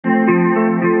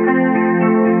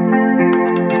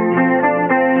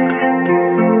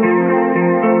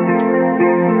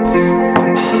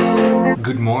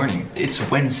It's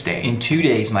Wednesday. In 2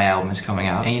 days my album is coming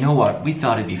out. And you know what? We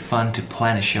thought it'd be fun to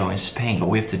plan a show in Spain, but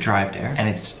we have to drive there. And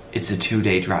it's a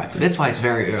 2-day drive. So that's why it's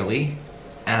very early.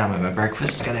 And I'm at my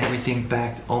breakfast. Got everything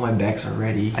packed. All my bags are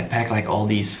ready. I packed like all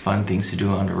these fun things to do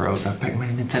on the road. So I packed my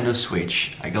Nintendo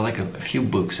Switch. I got like a few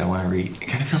books I want to read. It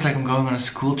kind of feels like I'm going on a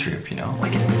school trip, you know?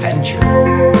 Like an adventure.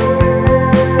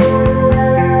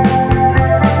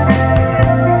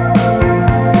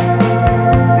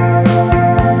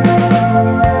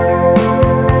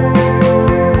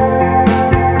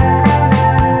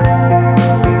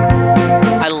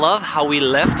 How we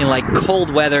left in like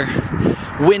cold weather,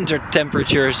 winter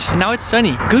temperatures, and now it's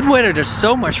sunny. Good weather does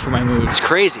so much for my mood. It's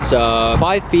crazy. It's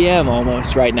 5 p.m.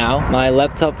 almost right now. My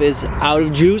laptop is out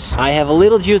of juice. I have a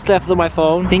little juice left on my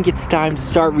phone. I think it's time to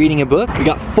start reading a book. We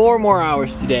got 4 more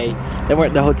hours today. Then we're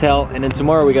at the hotel, and then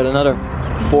tomorrow we got another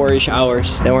 4-ish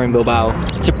hours. Then we're in Bilbao.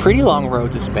 It's a pretty long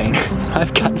road to Spain.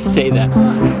 I've got to say that.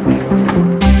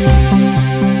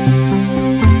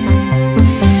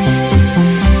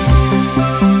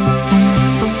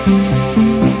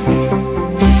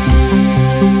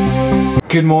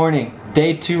 Good morning,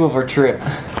 day 2 of our trip.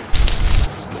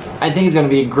 I think it's gonna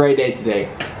be a great day today.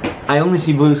 I only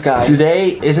see blue skies.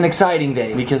 Today is an exciting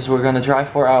day because we're gonna drive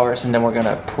 4 hours and then we're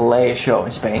gonna play a show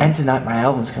in Spain. And tonight my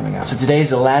album's coming out. So today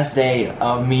is the last day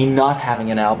of me not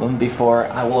having an album before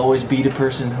I will always be the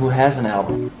person who has an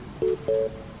album.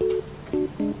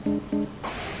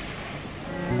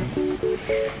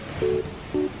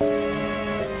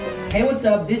 Hey, what's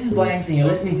up? This is Blanks and you're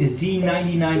listening to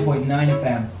Z99.9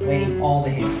 FM, playing all the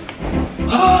hits.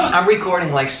 I'm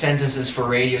recording like sentences for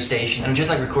radio station. I'm just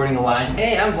like recording a line.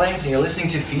 Hey, I'm Blanks and you're listening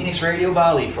to Phoenix Radio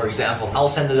Bali, for example. I'll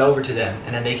send it over to them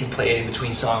and then they can play it in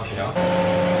between songs, you know?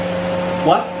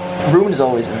 What? Ruben is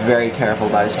always very careful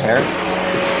about his hair.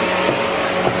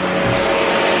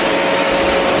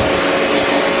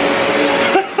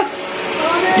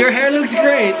 Your hair looks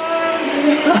great.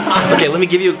 Okay, let me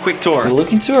give you a quick tour. We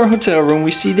look into our hotel room,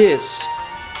 we see this.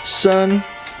 Sun,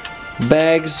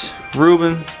 bags,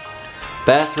 Ruben,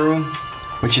 bathroom,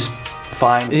 which is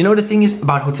fine. You know the thing is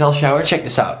about hotel shower? Check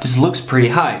this out. This looks pretty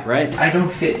high, right? I don't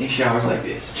fit in showers like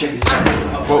this. Check this out.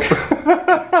 Oh.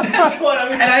 That's what I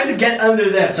mean. And I have to get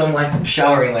under that, so I'm like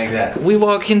showering like that. We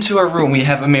walk into our room, we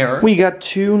have a mirror. We got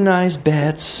 2 nice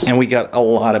beds, and we got a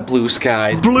lot of blue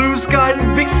skies. Blue skies,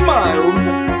 big smiles.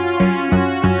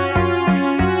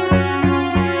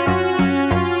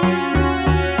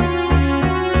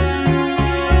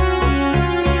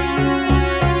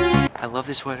 I love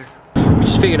this sweater. We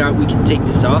just figured out we can take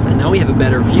this off and now we have a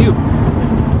better view.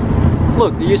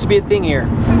 Look, there used to be a thing here.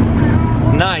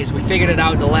 Nice, we figured it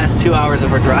out in the last 2 hours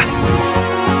of our drive.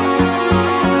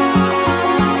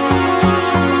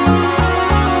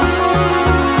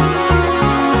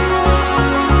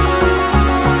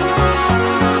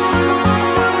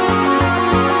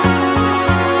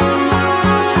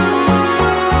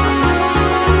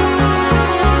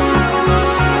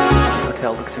 This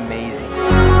hotel looks amazing.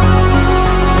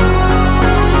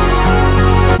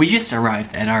 We just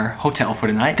arrived at our hotel for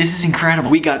the night. This is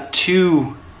incredible. We got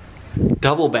 2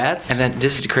 double beds. And then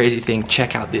this is the crazy thing.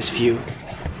 Check out this view.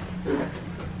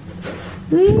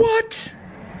 What?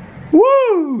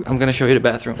 Woo! I'm gonna show you the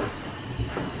bathroom.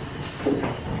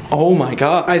 Oh my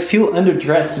god. I feel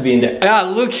underdressed to be in there. Ah,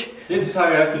 look. This is how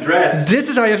you have to dress. This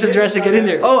is how you have to dress to get in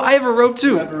there. Oh, I have a robe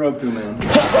too. I have a robe too, man.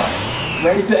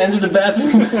 Ready to enter the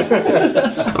bathroom?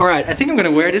 Alright, I think I'm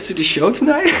gonna wear this to the show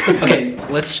tonight. Okay,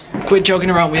 let's quit joking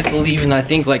around. We have to leave in I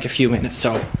think like a few minutes,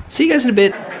 so see you guys in a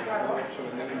bit.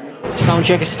 Sound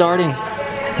check is starting,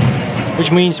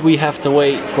 which means we have to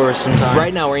wait for some time.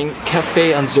 Right now we're in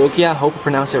Cafe Anzokia, hope I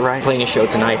pronounced it right. Playing a show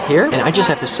tonight here, and I just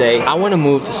have to say, I want to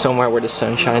move to somewhere where the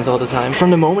sun shines all the time. From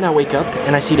the moment I wake up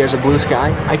and I see there's a blue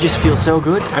sky, I just feel so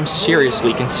good. I'm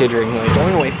seriously considering like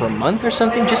going away for a month or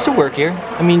something just to work here.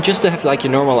 I mean, just to have like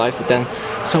your normal life, but then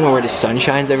somewhere where the sun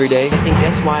shines every day. I think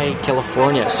that's why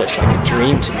California is such like a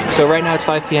dream to me. So right now it's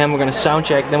 5 p.m. We're gonna sound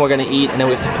check, then we're gonna eat, and then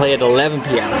we have to play at 11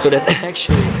 p.m. So that's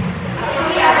actually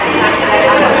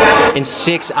in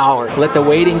 6 hours. Let the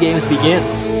waiting games begin.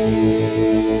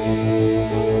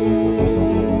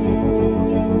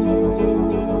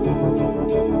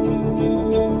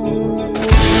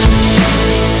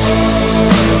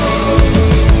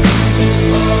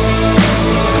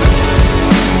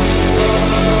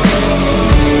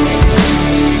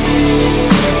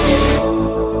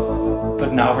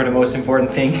 But now for the most important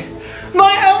thing.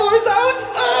 My album is out!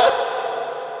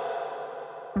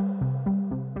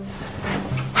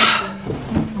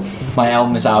 My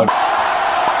album is out.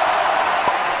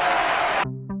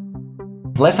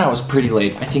 Last night was pretty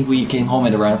late. I think we came home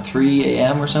at around 3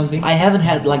 a.m. or something. I haven't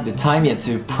had like the time yet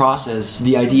to process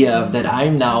the idea of that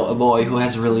I'm now a boy who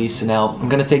has released an album. I'm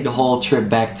gonna take the whole trip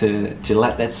back to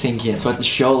let that sink in. So at the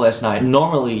show last night,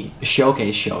 normally a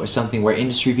showcase show is something where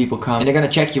industry people come and they're gonna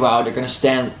check you out, they're gonna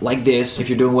stand like this. If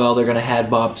you're doing well, they're gonna head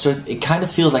bob. So it kind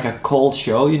of feels like a cold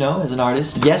show, you know, as an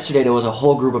artist. Yesterday there was a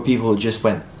whole group of people who just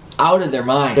went out of their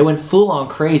mind. They went full on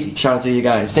crazy. Shout out to you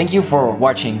guys. Thank you for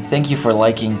watching. Thank you for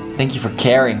liking. Thank you for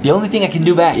caring. The only thing I can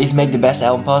do back is make the best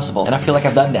album possible. And I feel like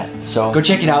I've done that. So go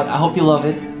check it out. I hope you love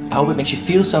it. I hope it makes you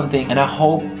feel something. And I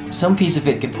hope some piece of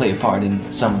it can play a part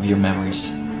in some of your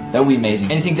memories. That would be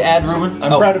amazing. Anything to add, Ruben?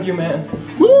 I'm proud of you, man.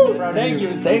 Woo! Proud Thank of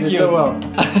you. Thank you. did so well.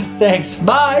 Thanks.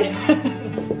 Bye.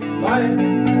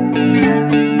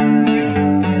 Bye.